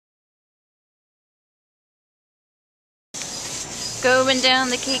Going down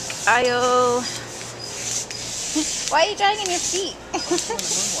the cake aisle. Why are you dragging your feet?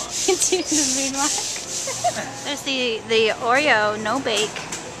 Into the moonwalk. There's the Oreo no bake.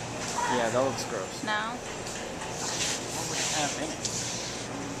 Yeah, that looks gross. No. What would it have in it?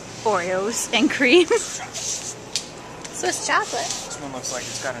 Oreos and cream. Swiss chocolate. This one looks like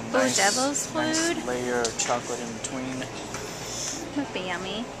it's got a devil's food. nice layer of chocolate in between. Must be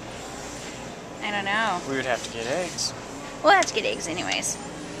yummy. I don't know. We would have to get eggs. We'll have to get eggs anyways.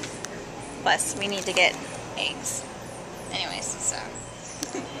 Plus, we need to get eggs. Anyways, so.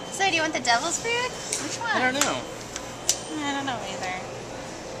 So, do you want the devil's food? Which one? I don't know. I don't know either.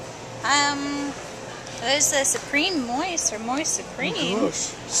 There's the Supreme Moist or Moist Supreme. Oh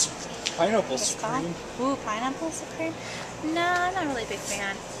gosh. Pineapple Supreme. Ooh, Pineapple Supreme? No, I'm not really a big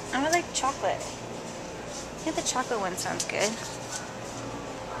fan. I would like chocolate. I think the chocolate one sounds good.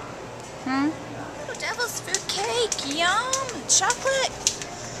 Oh, devil's food cake. Yum. Chocolate.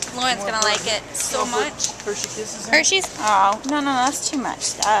 Lauren's gonna like it so much. Hershey Kisses in? Hershey's? Oh, no, that's too much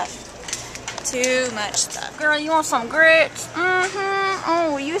stuff. Too much stuff. Girl, you want some grits? Mm-hmm.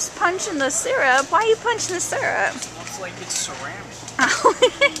 Oh, you punching the syrup. Why are you punching the syrup? Looks like it's ceramic.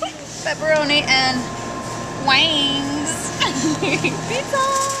 Pepperoni and wings. Pizza.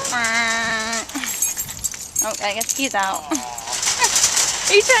 Oh, I guess he's out.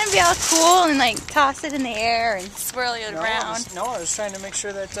 Are you trying to be all cool and like toss it in the air and swirl it around? I was trying to make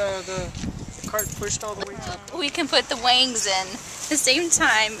sure that the cart pushed all the way up. We can put the wings in the same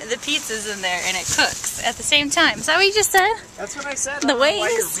time the pizza's in there and it cooks at the same time. Is that what you just said? That's what I said. The wings? Why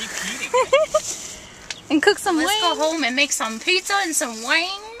you're repeating it. And cook some wings. Let's go home and make some pizza and some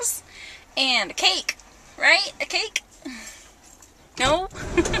wings and a cake. Right? A cake? No?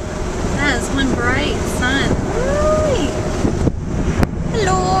 That is one bright sun.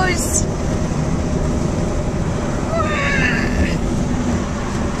 Hello. Is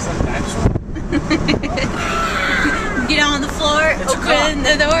that an actual? Get on the floor, open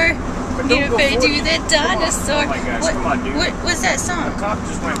the door. You do the dinosaur. Oh my gosh, come on, dude. What's that song? A cop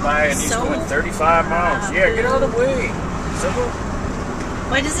just went by and he's going 35 miles. Yeah, get out of the way.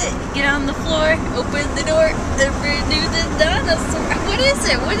 What is it? Get on the floor, open the door, do the dinosaur. What is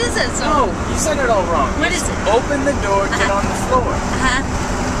it? What is that song? No, you said it all wrong. What is it? Open the door, get on the floor.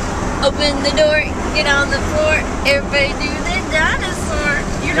 Open the door, get on the floor, everybody do the dinosaur.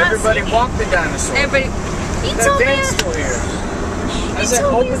 Everybody walk the dinosaur. Everybody. He That told me. band's still here. I said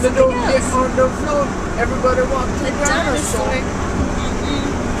open the door, get on the floor, everybody walk the dinosaur.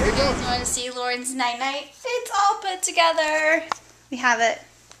 There you go. You want to see Lauren's night-night? It's all put together. We have it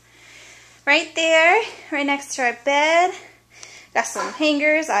right there, right next to our bed. Got some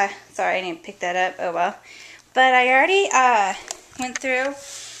hangers. Sorry, I didn't pick that up. Oh well. But I already went through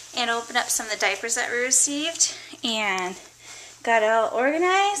and opened up some of the diapers that we received and got it all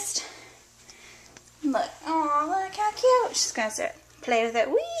organized. Look, oh look how cute. She's gonna start play with it.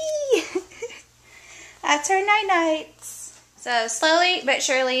 Whee! That's her night-nights. So slowly but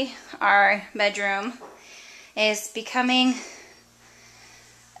surely, our bedroom is becoming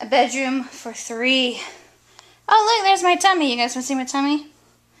a bedroom for 3. Oh look, there's my tummy. You guys want to see my tummy?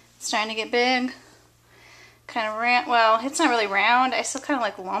 It's starting to get big. Kind of round. Well, it's not really round. I still kind of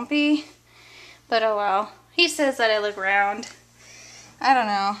like lumpy. But oh well. He says that I look round. I don't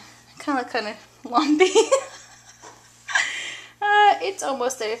know. I kind of look kind of lumpy. It's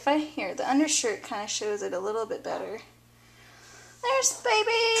almost there. If I hear the undershirt kind of shows it a little bit better. There's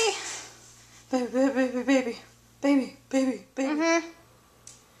baby. Baby, baby, baby, baby, baby, baby.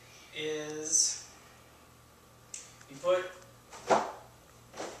 Is you put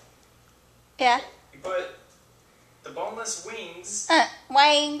the boneless wings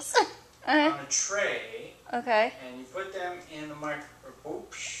Wings. on a tray. Okay. And you put them in the microwave.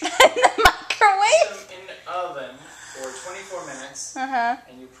 The microwave? Put them in the oven for 24 minutes.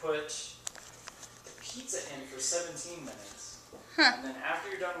 And you put the pizza in for 17 minutes. And then after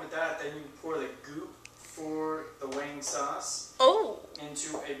you're done with that, then you pour the goop for the wing sauce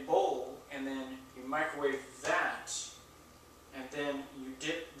into a bowl, and then you microwave that, and then you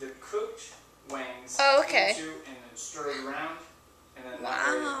dip the cooked wings into and then stir it around, and then that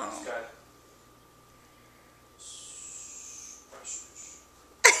way it's got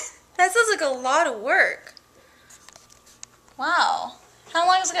That sounds like a lot of work. Wow. How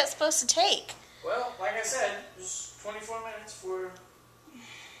long is it supposed to take? Well, like I said, just 24 minutes for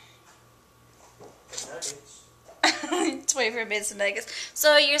nuggets. 24 minutes of nuggets.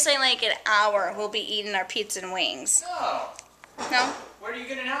 So you're saying like an hour we'll be eating our pizza and wings? No. No? Where do you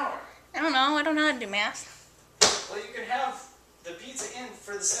get an hour? I don't know. I don't know how to do math. Well, you can have the pizza in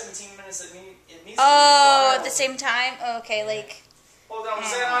for the 17 minutes that it needs to be Oh, boiled. at the same time? Oh, okay, like Hold on,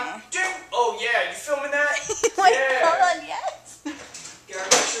 was that on? Ding! Oh yeah, you filming that? Oh my Yeah. God, yes. Gotta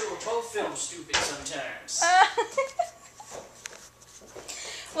make sure we're both film stupid sometimes.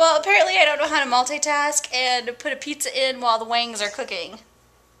 Well, apparently I don't know how to multitask and put a pizza in while the wings are cooking.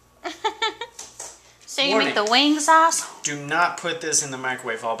 So you make the wing sauce? Do not put this in the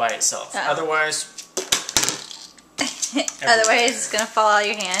microwave all by itself. Uh-oh. Otherwise... Otherwise it's going to fall out of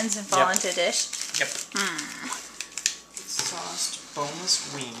your hands and fall into a dish. Yep. Sauced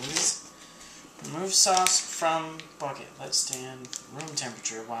boneless wings. Remove sauce from bucket. Let stand room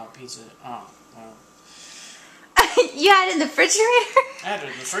temperature while pizza... Oh, well... You had it in the refrigerator? I had it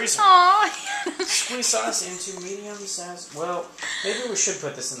in the freezer. Aww. Squeeze sauce into medium size. Well, maybe we should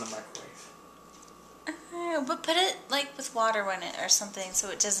put this in the microwave. But put it like with water in it or something so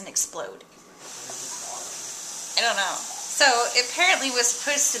it doesn't explode. I don't know. So it apparently was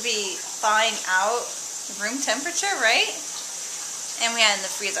supposed to be thawing out room temperature, right? And we had it in the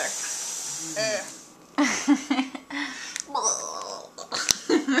freezer.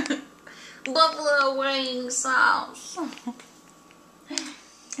 Buffalo wing sauce.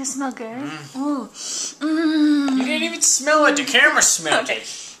 It smell good. Ooh. You didn't even smell it. The camera smelled it.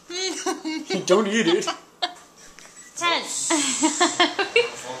 Don't eat it. 10.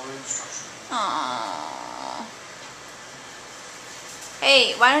 Aww.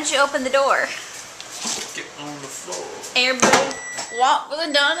 Hey, why don't you open the door? Get on the floor. Everybody walk with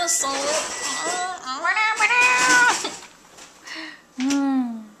a dinosaur.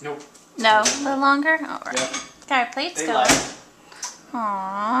 Nope. No, a little longer? Alright. Yep. Got our plates They going. left.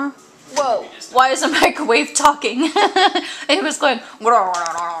 Aww. Whoa, why is the microwave talking? It was going.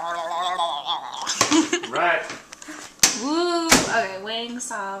 Right. Woo. Okay, wing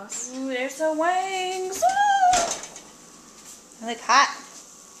sauce. Ooh, there's the wings. They look hot.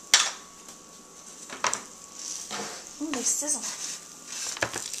 Ooh, they sizzle.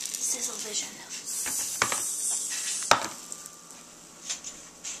 Sizzle vision.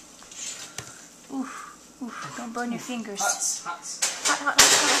 Ooh, don't burn your fingers. Hot. Hot.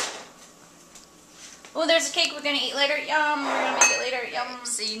 Oh, there's a cake we're gonna eat later. Yum. We're gonna make it later. Yum.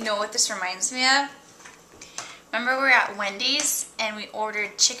 So you know what this reminds me of? Remember we were at Wendy's and we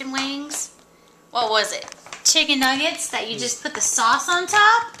ordered chicken wings? What was it? Chicken nuggets that you just put the sauce on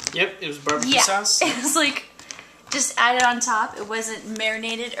top? Yep, it was barbecue sauce. It was like just added on top. It wasn't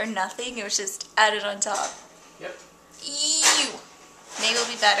marinated or nothing. It was just added on top. Yep. Ew. Maybe it'll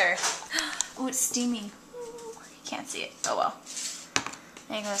be better. Oh, it's steaming. Ooh, you can't see it. Oh well.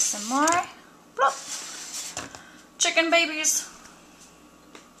 There goes some more. Plop. Chicken babies.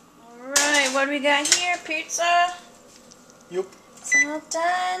 Alright, what do we got here? Pizza. Yep. It's all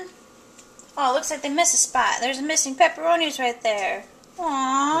done. Oh, it looks like they missed a spot. There's missing pepperonis right there.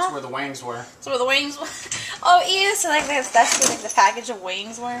 Aww. That's where the wings were. That's where the wings were. Oh, ew. So like that's where like the package of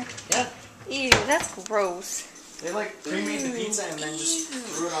wings were? Yeah. Ew, that's gross. They like pre-made the pizza and then just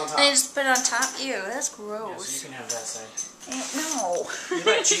threw it on top. They just put it on top? Ew, that's gross. Yeah, so you can have that side. No. You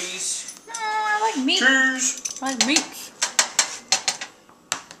like cheese? No, I like meat. Cheese! I like meat.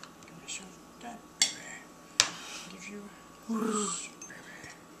 Give you...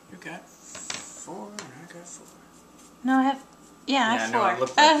 You got 4 and I got 4. No, I have... Yeah, I have 4. No, it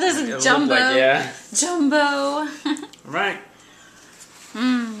looked like, this is jumbo. Jumbo. Right.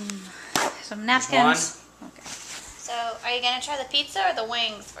 Some napkins. Okay. So, are you going to try the pizza or the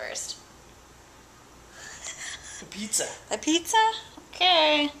wings first? The pizza. The pizza?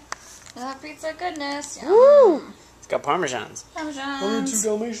 Okay. The pizza goodness. Yum. Woo! It's got Parmesans. Parmesans.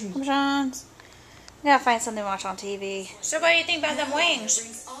 Dalmatians. Parmesans. We gotta find something to watch on TV. So what do you think about them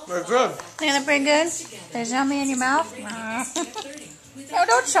wings? They're good. Think they're pretty good? They're yummy in your mouth? No,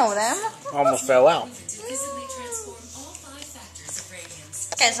 don't show them. Almost fell out.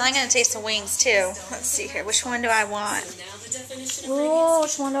 Okay, so I'm gonna taste the wings too. Let's see here. Which one do I want? Oh,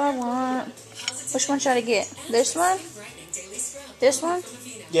 which one do I want? Which one should I get? This one? This one?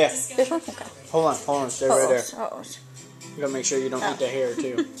 Yeah. This one? Okay. Hold on. Stay right there. You gotta make sure you don't eat the hair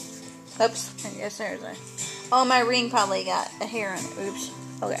too. Oops. I guess there's a... Oh, my ring probably got a hair on it. Oops.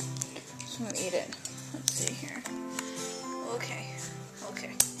 Okay. So I'm gonna eat it. Let's see here. Okay.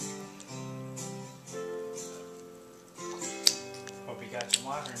 Hope you got some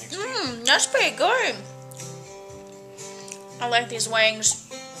water next week. That's pretty good. I like these wings.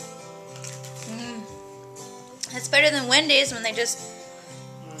 It's better than Wendy's when they just...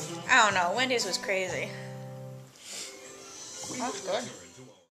 I don't know. Wendy's was crazy. That's good.